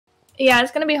Yeah,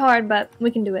 it's gonna be hard, but we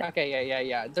can do it. Okay,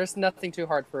 yeah. There's nothing too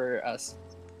hard for us.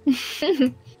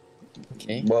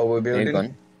 Okay. What we're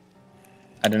building?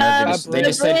 I don't know. They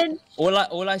just said bridge.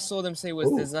 all I saw them say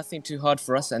was there's nothing too hard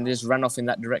for us, and they just ran off in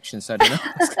that direction. So I don't know.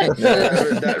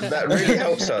 that really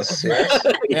helps us. Yes.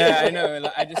 Yeah, I know.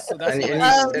 Like, I just saw that.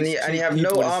 And you have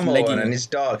no armor on, and it's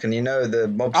dark, and you know the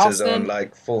mobsters are on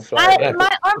like full flight.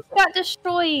 My arm got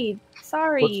destroyed.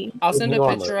 Sorry. I'll send a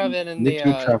picture of it in the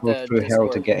travel through hell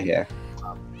to get here.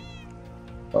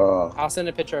 Oh. I'll send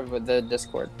a picture of the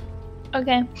Discord.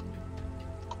 Okay.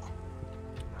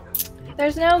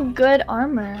 There's no good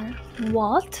armor.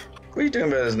 What? What are you talking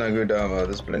about? There's no good armor.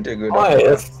 There's plenty of good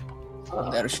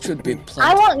armor. There should be plenty.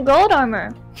 I want gold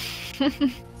armor.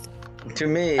 To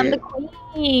me, I'm the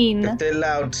queen. if they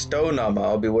allowed stone armor,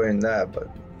 I'll be wearing that. But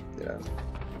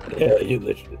yeah, you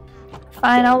literally.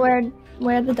 Fine, I'll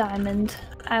wear the diamond.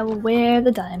 I will wear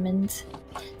the diamond.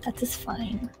 That is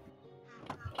fine.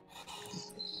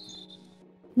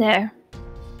 There.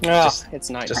 Oh, it's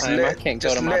nighttime. I can't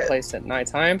go to my place at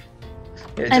nighttime.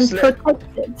 Yeah, I'm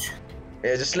protected.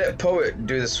 Yeah, just let Poet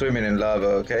do the swimming in lava,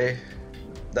 okay?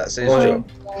 That's his job.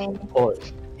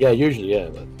 Yeah, usually, yeah.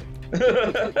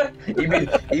 But...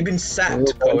 you've been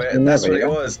sacked, Poet. That's what it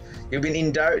was. You've been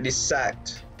indirectly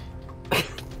sacked.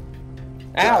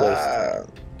 Ow!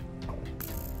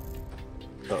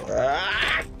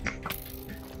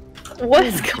 What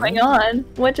is going on?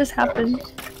 What just happened?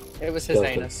 It was his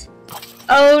anus.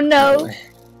 Oh no!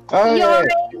 Oh, Your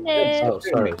yeah. anus! Oh,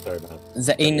 sorry, man.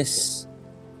 The anus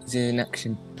is in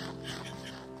action.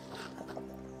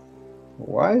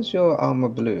 Why is your armor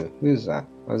blue? Who's that?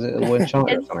 Was it a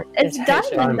enchanted or something? It's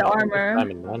diamond armor.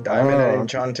 Diamond and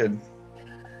enchanted.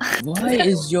 Why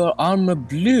is your armor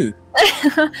blue?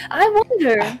 I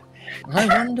wonder. I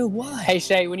wonder why.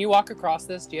 HaeShay, when you walk across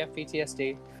this, do you have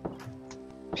PTSD?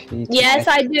 Yes,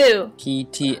 I do.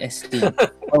 PTSD.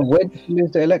 Oh, where did you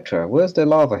lose the Electra? Where's the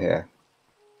lava here?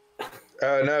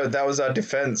 Oh no, that was our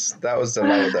defense. That was the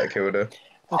lava that killed her.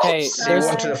 Okay, She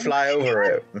wanted to fly over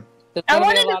it. I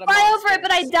wanted to fly over it,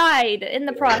 but I died in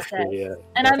the process. Yeah,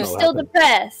 and I'm still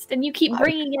depressed, and you keep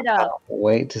bringing it up.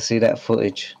 Wait to see that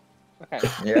footage. Okay.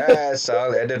 Yes,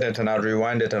 I'll edit it and I'll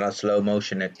rewind it and I'll slow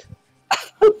motion it.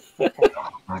 Oh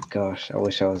my gosh, I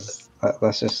wish I was...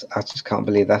 I just can't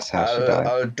believe that's how she died.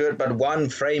 I'll do it but 1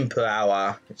 frame per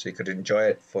hour, so you could enjoy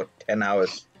it for 10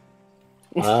 hours.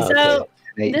 So,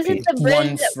 this is the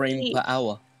bridge 1 frame per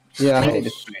hour. Yeah, I hate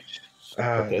this bridge.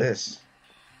 This.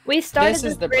 We started This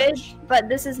is the bridge, but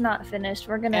this is not finished.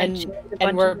 We're gonna change a bunch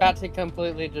and we're of about to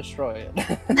completely destroy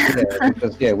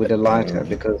it. With the lighter,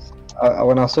 because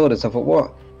when I saw this, I thought,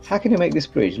 what? How can you make this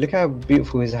bridge? Look how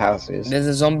beautiful his house is. There's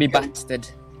a zombie bastard.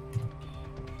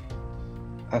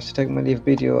 I should take my leave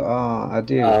video. Ah, I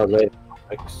do.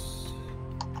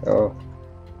 Oh.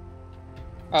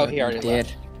 Oh, he already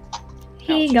left.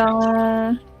 He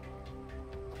gone.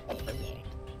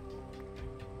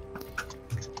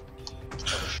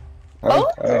 Oh,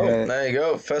 there you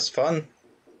go. First fun.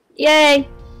 Yay!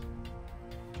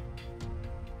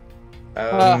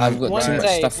 I've got too much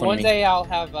stuff on me. One day I'll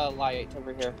have a light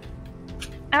over here.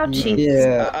 Ouchie.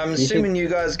 Yeah. I'm assuming you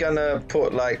guys gonna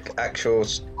put like actual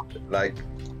like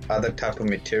other type of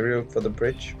material for the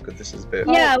bridge, because this is a bit.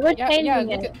 Yeah, we're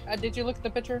changing it. Did you look at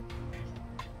the picture?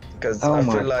 Because I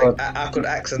feel like I could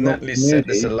accidentally set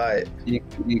this alight. You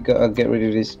gotta get rid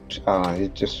of this.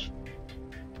 It just.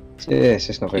 Yeah, it's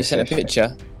just not very. You sent a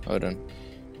picture. Hold on.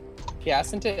 Yeah, I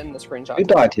sent it in the screenshot. Who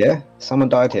died here? Someone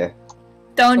died here.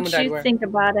 Don't you think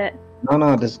about it.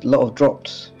 No, there's a lot of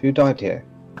drops. Who died here?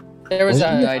 There was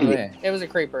it was a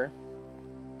creeper.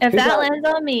 If that lands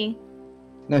on me.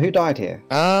 No, who died here?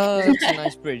 Oh, that's a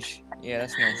nice bridge. Yeah,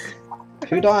 that's nice.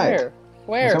 Who died?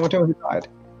 Where? Someone tell me who died.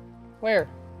 Where?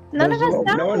 None of us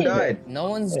died. No one died. No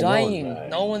one's dying.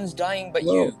 No one's dying but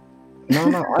you.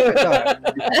 No, I died.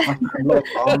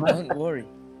 Don't worry.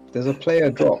 There's a player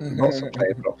drop. Lots of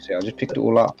player drops here. I just picked it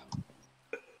all up.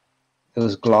 There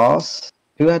was glass.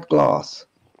 Who had glass?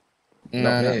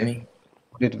 No, not me.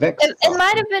 Did Vex? It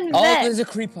might have been Vex. Oh, there's a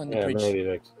creeper on the bridge. Maybe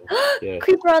Vex. Yeah.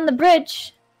 Creeper on the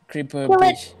bridge. Creeper Kill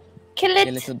bridge. it. Kill it.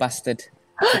 You little bastard.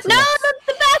 No, not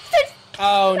the bastard.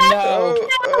 Oh no!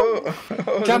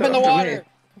 Oh, Jump in the water.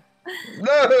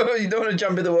 No, you don't want to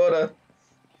jump in the water.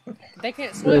 They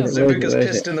can't swim. Zabooka's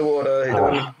pissed in the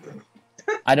water.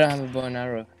 I don't have a bow and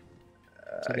arrow.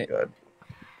 God.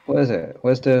 Where is it?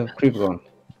 Where's the creeper gone?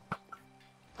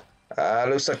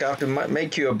 Looks like I have to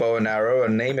make you a bow and arrow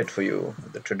and name it for you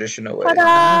the traditional way.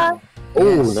 Ta-da!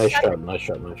 Oh, nice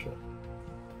shot.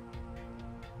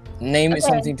 Name it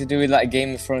something to do with like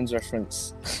Game of Thrones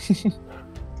reference.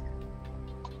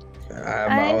 I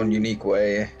have my own unique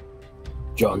way.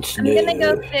 Jon I'm Snow. gonna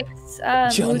go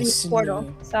fix Moody's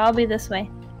portal, so I'll be this way.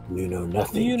 You know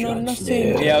nothing. You know Jon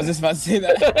nothing. Snow. Yeah, I was just about to say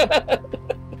that.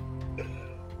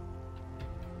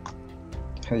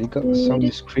 Hey, you got some of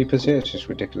these creepers here. It's just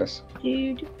ridiculous.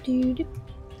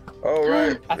 Oh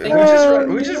right, I we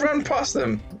think- just run past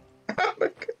them.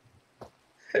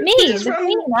 Me, We just the run-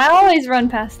 queen. I always run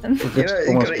past them. You know,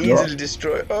 you could easily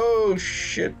destroy. Oh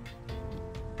shit!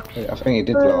 I think he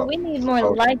did blow Oh, up. we need more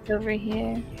Oh. lights over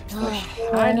here.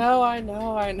 I know.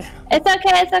 It's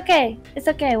okay. It's okay. It's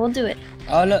okay. We'll do it.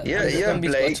 Oh look, Yeah, this yeah,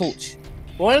 zombie's got a Blake. torch.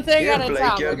 One thing Yeah, at a Blake,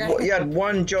 time, you okay? had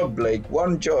one job, Blake.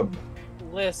 One job.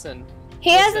 Listen, He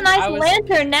has a Listen, nice I was-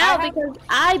 lantern now I have- because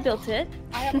I built it.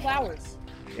 I have flowers.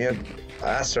 Yeah,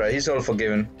 that's right. He's all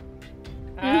forgiven.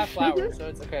 I have flowers, so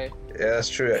it's okay. Yeah, that's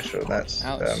true. Actually, Ouch.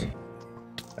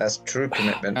 that's true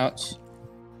commitment. Ouch.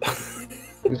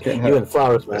 He's getting You hurt. and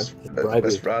flowers, man.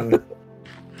 Let's run.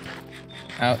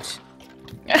 Ouch.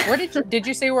 Where did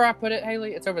you see where I put it,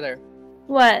 Haley? It's over there.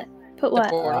 What? Put The what?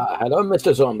 portal. Hello,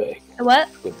 Mr. Zombie. What?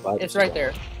 Goodbye. It's right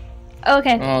there.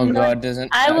 Okay. Oh you know what? god, doesn't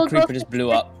I will that go creeper just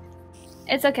blew up?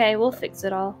 It's okay. We'll fix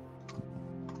it all.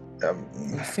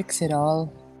 Fix it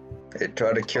all. It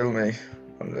tried to kill me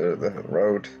on the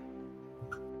road.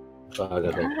 I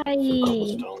got some Hi.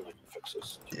 cobblestone. I can fix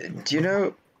this. Do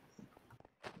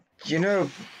you know,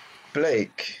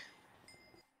 Blake?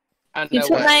 I You know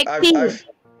took what. my key.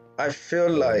 I feel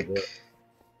like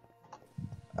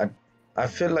I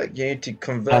feel like you need to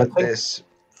convert this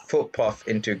footpath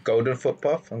into golden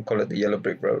footpath and call it the yellow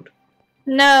brick road.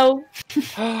 No.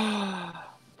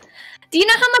 Do you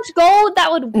know how much gold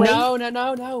that would waste?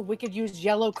 No. We could use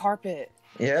yellow carpet.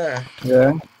 Yeah.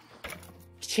 Yeah.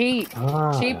 Cheap.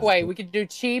 Cheap way. We could do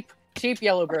cheap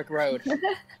yellow brick road.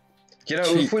 You know,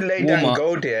 Cheap if we lay down Walmart.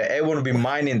 gold here, everyone will be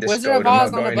mining this Wizard of gold and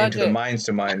Oz not on a going into the budget. mines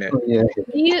to mine it. Yeah.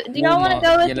 Do y'all want to Walmart,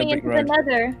 go with yellow me brick into the road.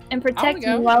 nether and protect me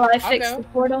go. while I I'll fix go. the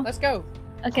portal? Let's go.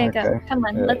 Okay, go. Okay. Come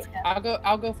on, Yeah. let's go.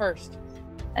 I'll go first.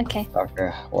 Okay.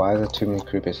 Okay. Why are there too many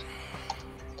creepers?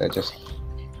 They're just.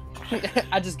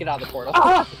 I just get out of the portal.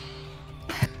 Ah!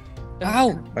 Ow!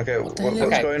 Okay, What the what's hell?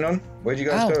 Okay. going on? Where'd you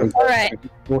guys Ow. go? Alright,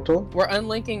 Portal? We're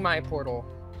unlinking my portal.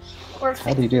 we're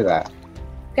How do you do that?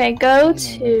 okay, go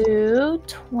to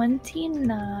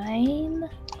 29.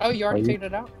 Oh, you already Are you- figured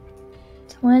it out?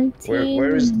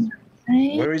 29.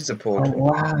 Where is the Oh portal?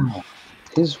 wow.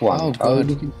 Here's one. Oh, Oh, God.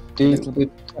 you can do it with.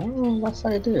 Oh, that's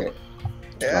how you do it.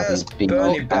 Yes, Bloody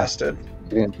burn you bean. bastard.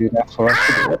 You didn't do that for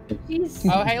us. did you?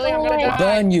 Jeez. Oh, Haley, I'm gonna die.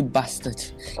 Burn, you bastard!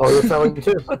 Oh, you fell in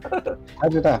too. How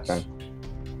did that happen?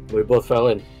 We both fell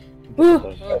in. Ooh.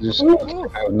 I just. Ooh.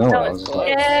 Oh no! That I was was just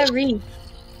like, scary.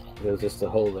 There was just a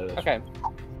hole there. Okay.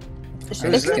 Who's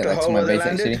Let's left get a back to hole my where they base,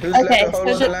 landed? actually. Who's left Okay, a hole so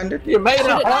where they the- landed? You made Should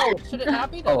a it hole. not? Should it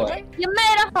not be the other way? You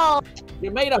made a hole.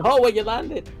 You made a hole where you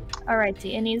landed.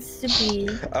 Alrighty, it needs to be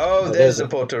Oh, Oh, there's there's the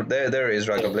portal. There it is,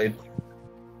 Ragablade.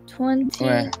 20,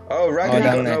 Where? Oh, Ragga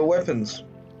down got there. no weapons.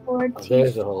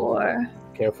 There's a hole. 44.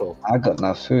 Careful. I got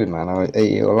no food, man. I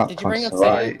ate it all up. Did you bring I'm up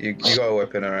sorry. Right, you got a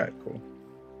weapon, alright, cool.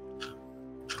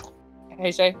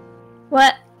 Hey, Shay,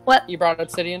 What? What? you brought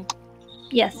obsidian?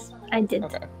 Yes, I did.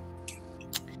 Okay.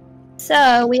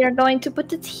 So we are going to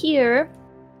put it here.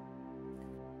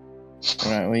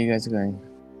 Alright, where you guys are going?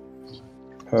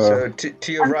 So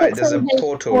to your I'm right, there's a fixing his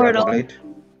portal, portal. Ragablade.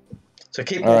 So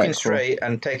keep Alright, walking cool. straight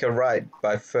and take a right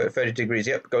by 30 degrees.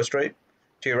 Yep, go straight.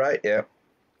 To your right, yeah.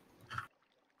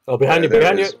 Oh, behind you, There it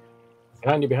behind you. is.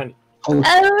 Behind you, behind you. Oh,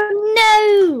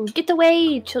 Oh no! Get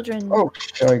away, children. oh,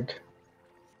 shag.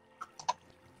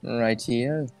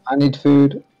 Rightio. I need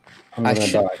food. I'm I gonna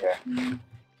sh- die here.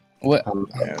 What?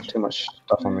 Yeah. Too much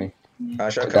stuff on me. I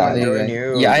shall Yeah, come and there you join go.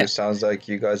 you. Yeah, It sounds like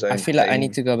you guys are I feel like I in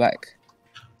need to go back.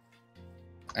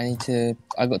 I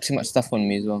got too much stuff on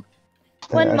me as well.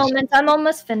 One I just- moment, I'm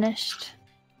almost finished.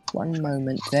 One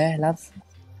moment there, love.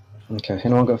 Okay,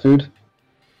 anyone got food?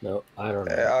 No, I don't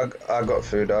know. I got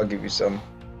food. I'll give you some.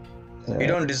 Yeah. You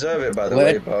don't deserve it, by the Where-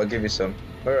 way, but I'll give you some.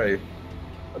 Where are you?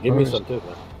 Give me some too,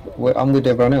 man. I'm with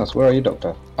everyone else. Where are you,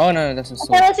 Doctor? Oh no, that's a Okay,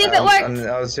 sword. let's see if it works.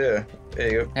 I was here.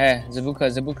 There you go. Hey,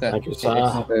 Zabooka. Thank you, It's-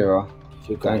 sir. There you are.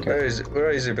 Thank Okay. Where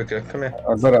are you, Zabooka? Come here. I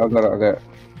got it.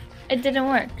 It didn't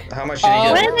work. How much did you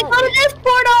Oh. Why get? did we go to this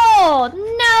portal?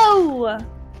 No!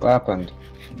 What happened?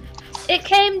 It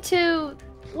came to...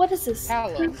 What is this?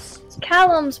 Callums.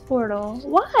 Callum's portal.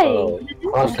 Why? Oh, Did it do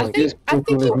cross that? link. This I think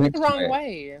portal is you went next the wrong to it.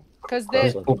 way. Because Cross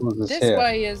this, link. Portal is this here.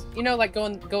 way is, like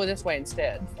go this way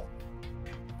instead.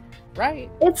 Right?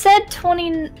 It said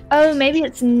 20... Oh, maybe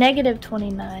it's negative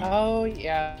 29. Oh,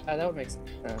 yeah, that would make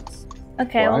sense.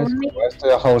 Okay, Why well, is, let me... why is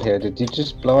there a hole here? Did you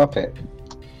just blow up it?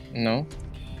 No.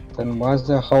 Then why is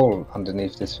there a hole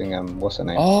underneath this thing? What's her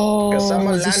name? Oh, Because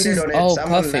someone this landed is... on it. Oh,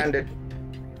 Someone perfect. landed.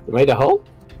 You made a hole?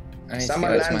 I see,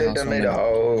 Someone that's my landed house and on made there. a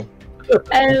hole.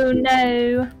 Oh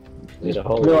no. Made a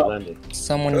hole and landed.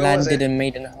 Someone Who was landed it? and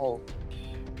made a hole.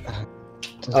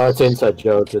 Oh, it's an inside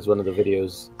joke. It's one of the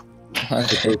videos.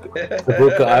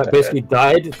 Zabooka basically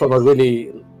died from a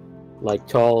really like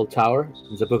tall tower.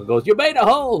 And Zabooka goes, "You made a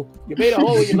hole! You made a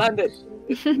hole when you landed."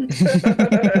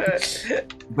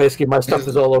 Basically, my stuff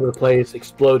is all over the place.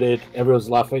 Exploded. Everyone's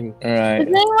laughing. Right. Does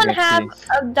anyone let's have see.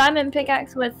 a diamond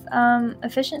pickaxe with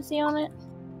efficiency on it?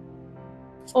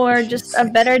 Or just a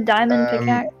better diamond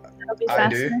pickaxe? That'll be I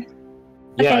faster. do.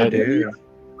 Yeah, Okay. I do.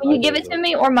 Will you give it to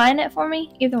me or mine it for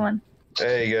me? Either one.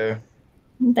 There you go.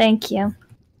 Thank you.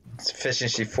 It's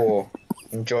efficiency 4.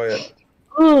 Enjoy it.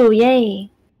 Ooh, yay.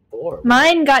 Or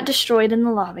Mine got destroyed in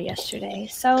the lava yesterday,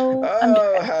 so I'm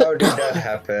Oh, how did that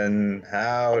happen?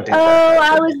 How did that Oh,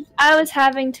 happen? I was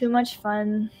having too much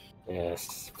fun.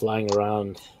 yes, flying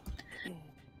around,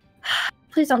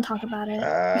 Please don't talk about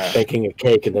it. baking a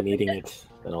cake and then eating it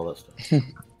and all that stuff.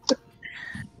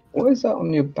 What is that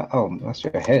on your back? Oh, that's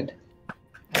your head.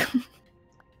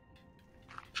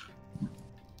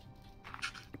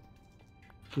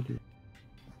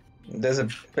 There's a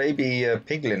baby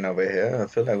piglin over here. I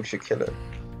feel like we should kill it.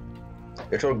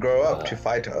 It will grow up to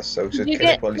fight us, so we should Did you kill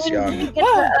it get, while it's did you young. get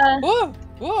the, Whoa!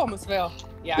 Whoa! Almost fell.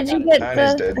 Yeah, I did got you it. get Mine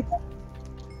is the...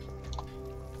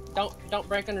 dead. Don't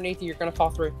break underneath you. You're gonna fall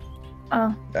through.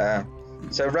 Oh,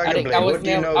 So I Ragablade, what wasn't do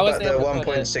you able- know I about wasn't the able to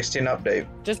put it. 1.16 update?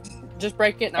 Just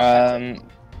break it. And I'll catch it.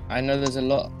 I know there's a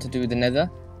lot to do with the Nether,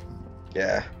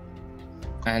 Yeah.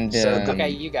 and So Okay,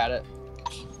 you got it.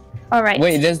 alright.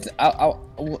 wait, there's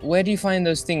where do you find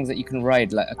those things that you can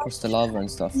ride like across the lava and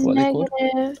stuff? What are they called?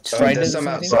 Negative. Striders There's or some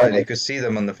something? outside. You could see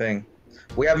them on the thing.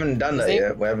 We haven't done Is that it-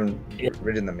 yet. We haven't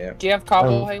ridden them yet. Do you have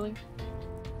cobble, Haley?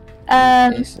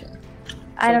 Yes.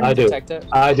 I don't I know. do. Protect it.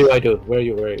 I do. Where are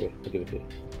you? I do.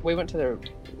 We went to the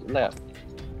left.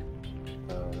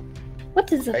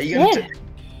 What is it? Are you gonna there?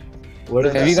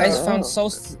 Where Have you guys Oh. found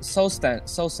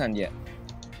soul sand yet?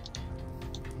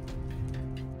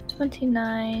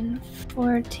 29,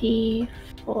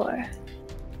 44.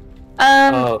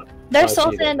 Oh, There's I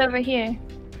soul see that. sand over here.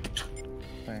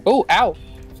 Oh, ow!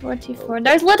 44.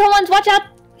 There's little ones. Watch out!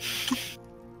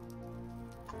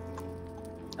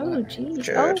 Oh, jeez.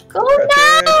 Shit. Oh, go Cut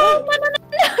no!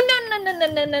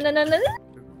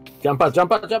 No!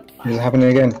 jump out! Is it happening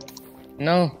again?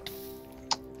 No.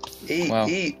 Eat, Wow.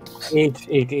 eat.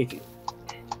 Eat.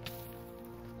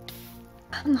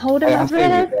 I'm holding Hey, my I saved it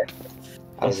breath. there.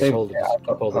 I Yeah, saved hold it. it. I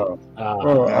got Hold oh. it.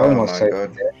 Oh, I Oh almost my saved God.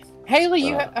 it there. Haley,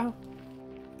 you Uh, have.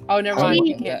 Oh, never Oh, mind.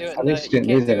 You yeah. can't do it. At least You didn't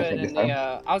can't lose do it anything in this the.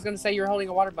 time. I was gonna say you're holding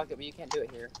a water bucket, but you can't do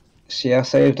it here. See, I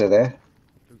saved her there.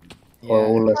 For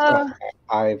all the Oh. stuff.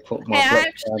 I put my Hey, blocks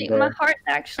actually, down my there. heart's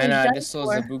actually And I done just saw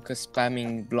for. Zabooka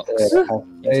spamming blocks I into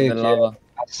saved the you. lava.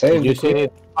 I saved Did you you. see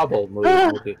it? Bubble movie.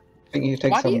 I think you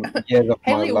take Why do some you- years off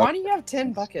my Haley, life. why do you have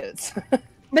 10 buckets?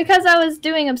 Because I was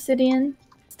doing obsidian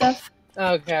stuff.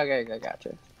 okay,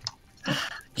 gotcha.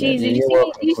 Jeez, Yeah,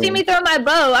 did you see me throw my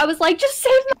bow? I was like, just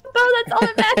save my bow, that's all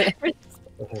that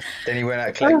matters. Then he went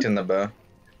out collecting the bow.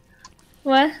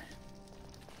 What?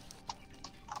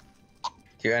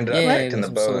 You ended up Yeah, collecting the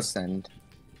some bow. soul sand.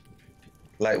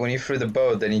 Like when you threw the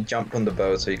bow, then you jumped on the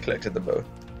bow, so you collected the bow.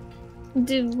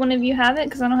 Do one of you have it?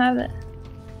 Because I don't have it.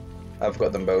 I've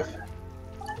got them both.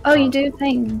 Oh, you do?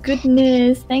 Thank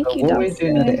goodness. Thank you, What are we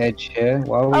doing at the Doctor. edge here?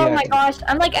 Why are we Oh at my the- gosh,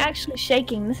 I'm like actually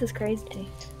shaking. This is crazy.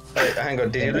 Hey, hang on,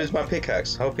 did you lose my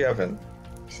pickaxe? Hope you haven't.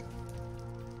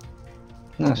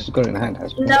 No, she's got it in her hand,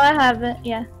 hasn't she? No, I haven't.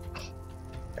 Yeah,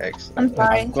 Excellent. I'm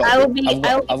sorry. I've got, I will be. I've I will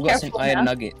got, be I've got some careful iron now.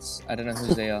 nuggets. I don't know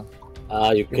whose they are.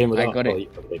 You came with. I got it.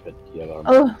 Oh, okay, but you have armor.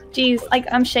 Oh, jeez, like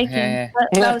I'm shaking. Yeah.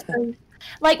 That was crazy.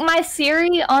 Like my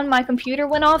Siri on my computer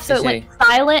went off, so it went HaeShay.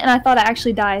 silent, and I thought I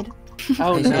actually died.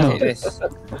 Oh Hey, no. take this.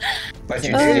 But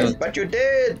you Oh. did. But you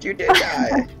did. You did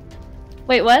die.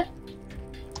 Wait, what?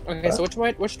 Okay, so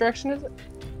which direction is it?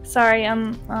 Sorry,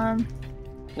 No,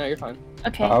 you're fine.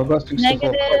 okay. I've got 64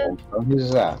 Negative. problems.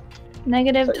 Who's that?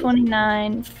 Negative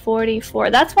 29,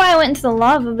 44. That's why I went into the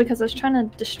lava, because I was trying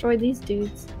to destroy these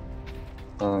dudes.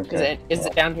 Okay. Is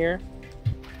it down here?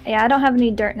 Yeah, I don't have any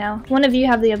dirt now. One of you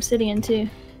have the obsidian too.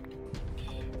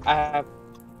 I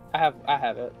have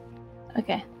it.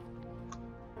 Okay.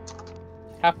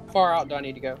 How far out do I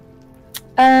need to go?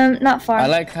 Not far. I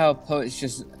like how Poet's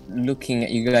just looking at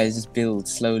you guys build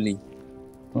slowly.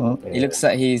 He looks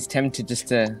like he's tempted just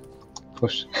to,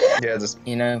 Push. Yeah, just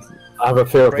you know. I have a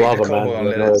fear of Break the lava, man. cobble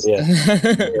You and have no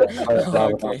let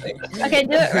idea. Okay. Okay,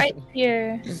 do it right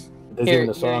here. There's Here, even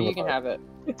a song you can about have it.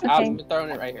 I'm throwing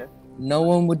it right here. No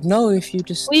one would know if you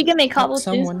just. Will you give me cobble too?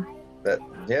 someone.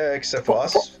 Yeah, except for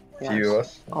us. Few of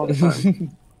us. All the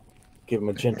time. Give him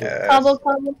a gentle. Cobble,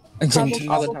 cobble. A gentle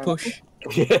Cobble. push.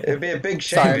 It'd be a big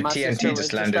shame Sorry, if my TNT sister just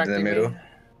was landed in the middle.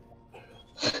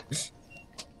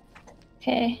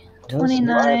 Okay, 29,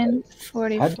 How do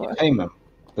 44. you name them?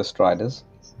 The Striders.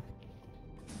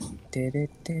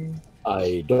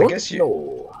 I don't guess you-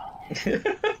 know.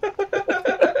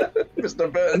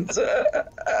 Mr. Burns.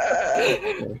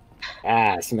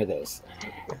 Smithers.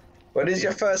 What is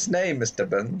your first name, Mr.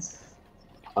 Burns?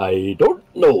 I don't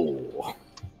know.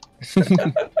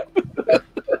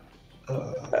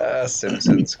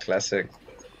 Simpsons classic.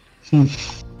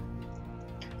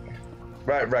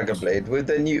 Right, Ragablade. With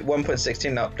the new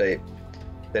 1.16 update,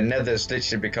 the Nether's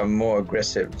literally become more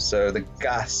aggressive. So the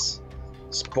gas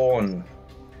spawn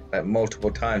like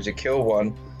multiple times. You kill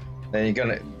one, then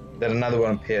then another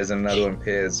one appears and another one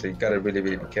appears. So you gotta really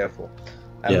be careful.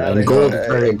 And Yeah, now and they gold got, is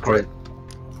very important.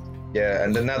 Yeah,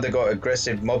 and then now they got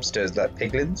aggressive mobsters like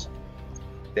piglins.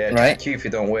 They attack Right. you if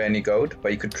you don't wear any gold,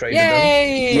 but you could trade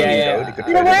Yay! with them. Yeah. Gold, you could It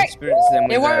trade with them. works. Experience them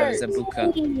with It works.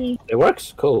 Zabooka. It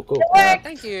works? Cool.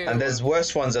 Thank you. And there's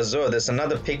worse ones as well. There's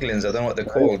another piglins. I don't know what they're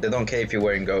called. They don't care if you're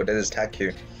wearing gold. They just attack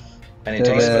you, and it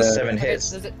takes for 7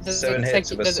 hits. Does it 7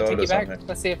 hits with a does it sword take or you back? something.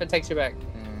 Let's see if it takes you back.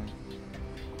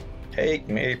 Take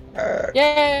me back.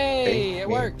 Yay! Take It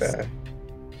me works. back.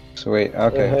 Sweet.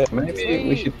 Okay. Sweet. Maybe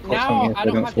we should put Now something I so they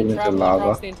don't don't have fall to into travel lava.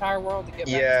 across the entire world to get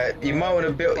back. Yeah, to you the might want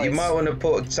to build. You place. might want to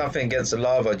put something against the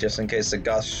lava just in case the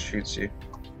gas shoots you.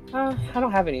 I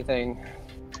don't have anything.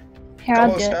 Here, I'll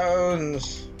do it.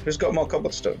 Cobblestones. Who's got more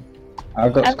cobblestone?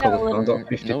 I've got I've got a cobblestone. I've got Nope,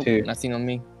 52. nothing on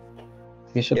me.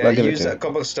 You should Yeah, plug it use to. that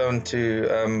cobblestone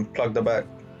to plug the back.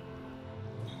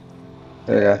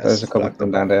 There you go. There's a Yes, cobblestone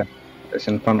plug down there. It's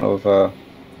in front of. There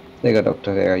you go,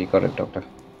 Doctor. There you got it, Doctor.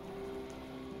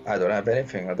 I don't have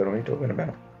anything. I don't know what you're talking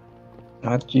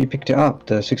about. You picked it up.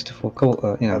 The 64 coal.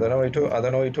 I don't know what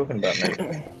you're talking about,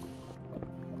 mate.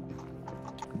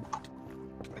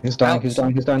 He's dying. Ouch. He's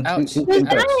dying. He's dying. Ouch. He's Who's dying.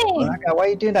 dying? Raga, why are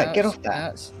you doing that? Get off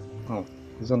that. Ouch. Oh,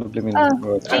 he's on the blooming.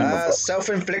 Oh.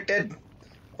 Self-inflicted.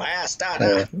 Fire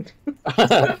starter.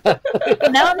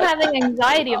 Now I'm having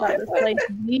anxiety about this place.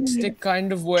 It's the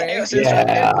kind of way. Chaos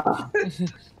Yeah.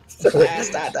 Fire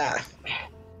starter.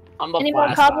 I'm the Any more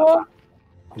fast cobble?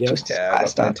 Yes. Yeah, I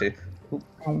got plenty.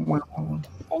 Thank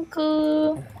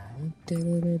you.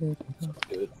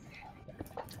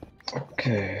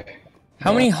 Okay.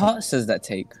 How many hearts does that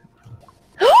take?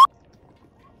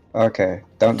 Okay.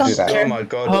 Don't do Oh that. my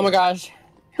god. Oh my gosh.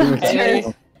 Hey.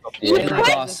 You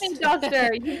Yeah. pushed me,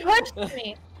 Doctor. You pushed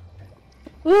me.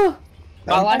 Ooh.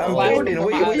 My life I'm is lasting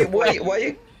building. for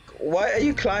my- Why are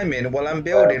you climbing while I'm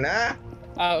building? Ah.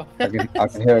 Oh. I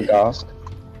can hear a ghast.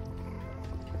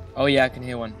 Oh yeah, I can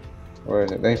hear one. Where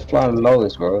is it? They fly low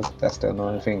as well. That's the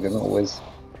annoying thing. They're not always.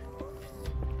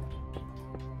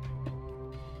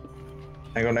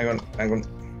 Hang on.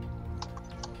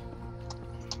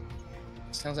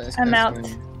 Sounds like it's I'm out.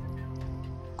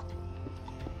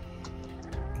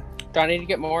 Do I need to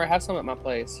get more? I have some at my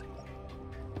place.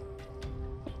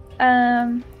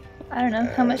 I don't know.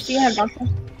 How much do you have, Doctor?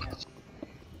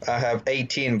 I have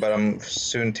 18, but I'm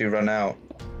soon to run out.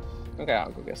 Okay,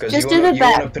 I'll go get some. Because Just do the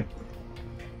back.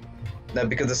 No,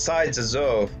 because the sides as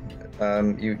well.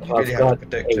 You I've really have got to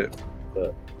protect 8. it.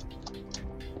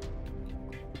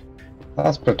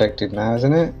 That's protected now,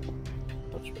 isn't it?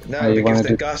 No, Oh, you because wanna the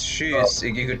do- gas shoots,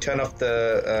 you could turn off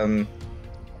the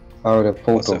Oh, the what's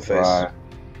portal. her face? Right.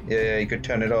 Yeah, you could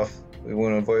turn it off. We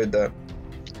want to avoid that.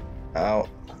 Ow.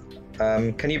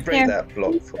 Can you break Here. that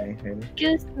block for me, Haley?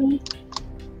 Excuse me.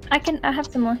 I have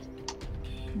some more.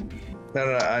 No,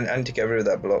 I need to get rid of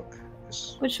that block.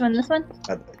 Which one? This one?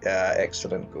 Yeah,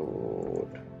 excellent,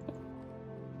 good.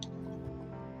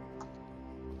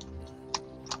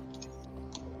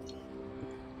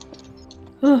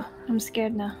 Ooh, I'm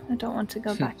scared now. I don't want to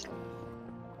go back. Oh,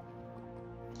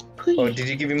 Please. did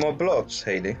you give me more blocks,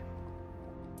 Haley?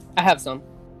 I have some.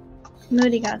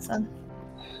 Moody got some.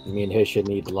 Me and HaeShay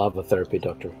need lava therapy,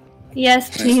 Doctor. Yes,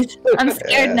 please. I'm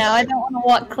scared Yes. now. I don't want to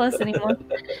walk close anymore.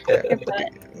 Yeah.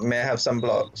 But May I have some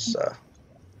blocks?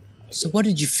 So what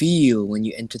did you feel when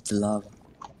you entered the lava?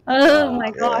 oh my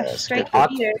gosh, yes, straight hot.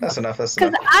 to here. That's enough. That's Because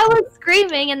enough. I was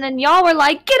screaming and then y'all were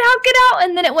like, get out,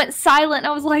 and then it went silent.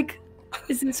 I was like,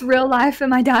 is this real life?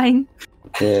 Am I dying?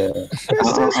 Yeah. I'm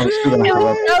still It gonna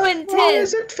was so Why is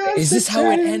intense. it fast Is this how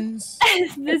it to say? ends?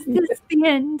 Is this the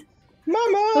end?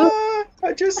 Mama,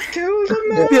 I just killed a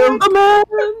man.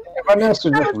 Everyone else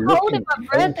was I just was looking. holding my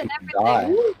breath waiting and to die.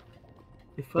 everything.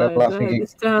 If They're I laughing die at-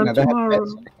 this time they had tomorrow,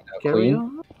 pets, carry Queen.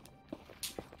 on.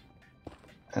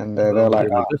 And they're like,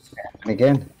 oh, and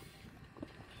again.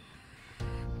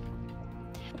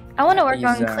 I want to work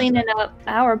on cleaning up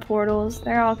our portals.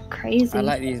 They're all crazy. I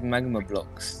like these magma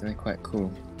blocks. They're quite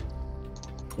cool.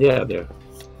 Yeah, they're.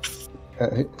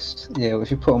 Yeah,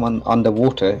 if you put them on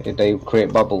underwater, they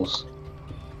create bubbles.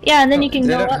 Yeah, and then you can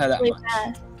go up really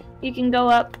fast. You can go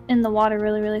up in the water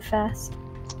really, really fast.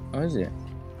 Oh, is it?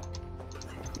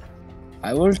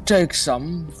 I will take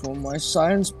some for my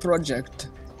science project.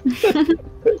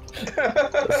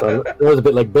 So, it was a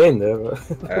bit like Ben there.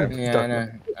 Yeah, I know.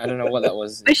 I don't know what that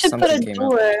was. We should put a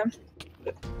door.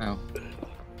 Oh.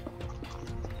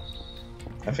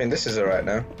 I think this is alright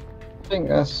now. I think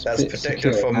that's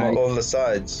protected from all the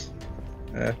sides.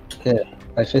 Yeah. Yeah,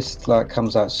 it just like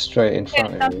comes out straight in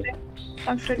front of you.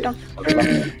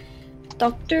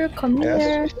 Doctor, come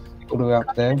here. All the way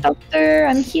up there. Doctor,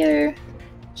 I'm here.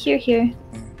 Here.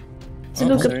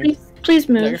 Zabooka, please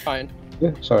move. No, you're fine.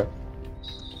 Yeah, sorry.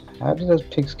 How did those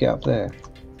pigs get up there?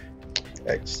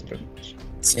 Excellent.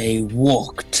 They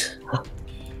walked.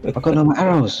 I've got no more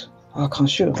arrows. Oh, I can't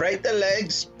shoot. Break the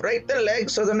legs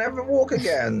so they'll never walk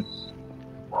again.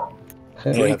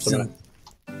 Break them.